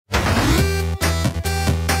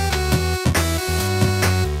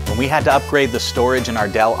we had to upgrade the storage in our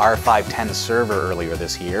Dell R510 server earlier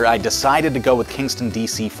this year, I decided to go with Kingston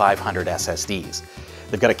DC500 SSDs.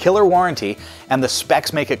 They've got a killer warranty, and the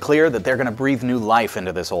specs make it clear that they're going to breathe new life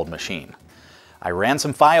into this old machine. I ran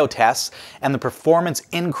some FIO tests, and the performance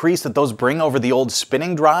increase that those bring over the old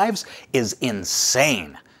spinning drives is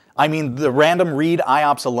insane. I mean, the random read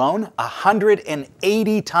IOPS alone,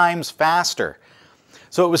 180 times faster.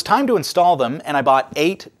 So it was time to install them, and I bought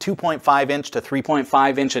 8 2.5-inch to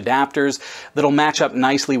 3.5-inch adapters that'll match up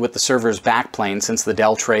nicely with the server's backplane since the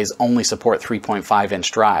Dell trays only support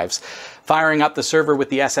 3.5-inch drives. Firing up the server with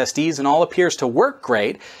the SSDs and all appears to work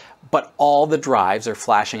great, but all the drives are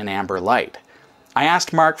flashing an amber light. I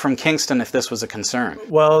asked Mark from Kingston if this was a concern.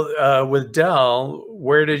 Well, with Dell,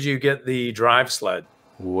 where did you get the drive sled?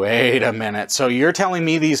 Wait a minute. So you're telling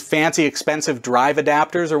me these fancy, expensive drive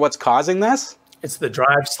adapters are what's causing this? It's the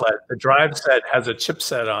drive sled. The drive set has a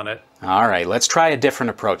chipset on it. All right, let's try a different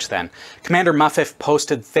approach then. Commander Muffif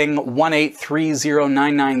posted thing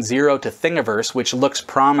 1830990 to Thingiverse, which looks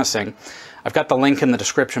promising. I've got the link in the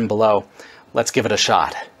description below. Let's give it a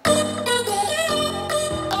shot.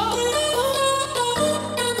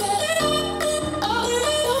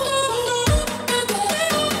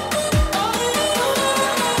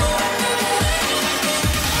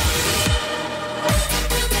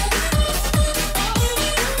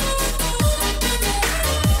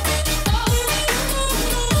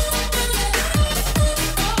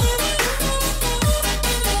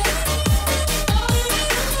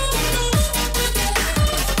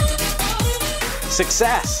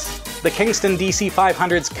 Success! The Kingston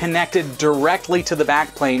DC500's connected directly to the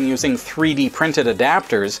backplane using 3D printed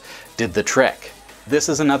adapters did the trick. This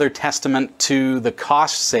is another testament to the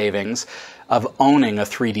cost savings of owning a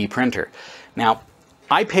 3D printer. Now,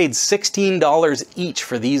 I paid $16 each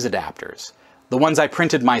for these adapters. The ones I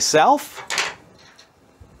printed myself,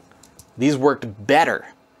 these worked better.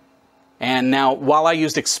 And now, while I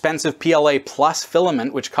used expensive PLA Plus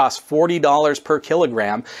filament, which costs $40 per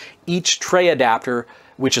kilogram, each tray adapter,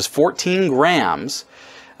 which is 14 grams,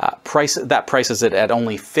 prices it at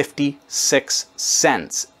only 56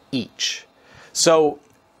 cents each. So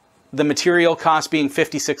the material cost being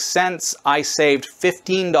 56 cents, I saved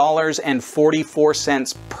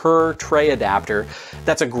 $15.44 per tray adapter.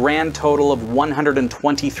 That's a grand total of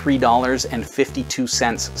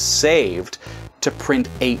 $123.52 saved to print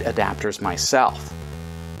 8 adapters myself.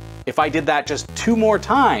 If I did that just 2 more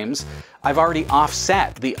times, I've already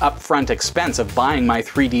offset the upfront expense of buying my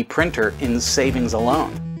 3D printer in savings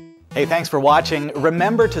alone. Hey, thanks for watching.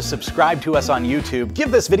 Remember to subscribe to us on YouTube, give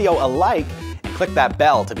this video a like, and click that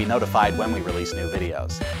bell to be notified when we release new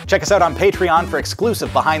videos. Check us out on Patreon for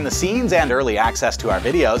exclusive behind the scenes and early access to our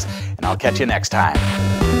videos, and I'll catch you next time.